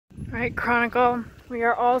All right, Chronicle, we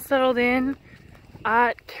are all settled in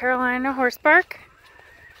at Carolina Horse Park.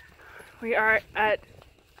 We are at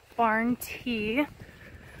Barn T.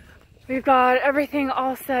 We've got everything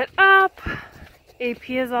all set up. AP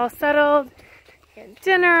is all settled. Had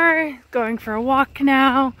dinner, going for a walk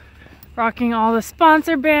now, rocking all the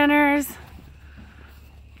sponsor banners.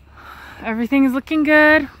 Everything is looking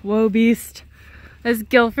good. Whoa, beast. There's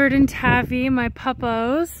Guilford and Taffy, my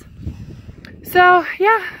puppos. So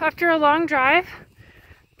yeah, after a long drive,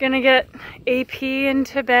 gonna get AP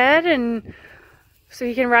into bed and so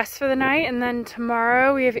he can rest for the night, and then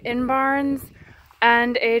tomorrow we have in-barns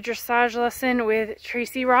and a dressage lesson with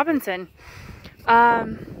Tracy Robinson.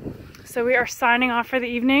 So we are signing off for the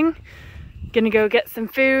evening. Gonna go get some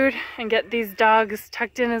food and get these dogs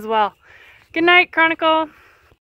tucked in as well. Good night, Chronicle.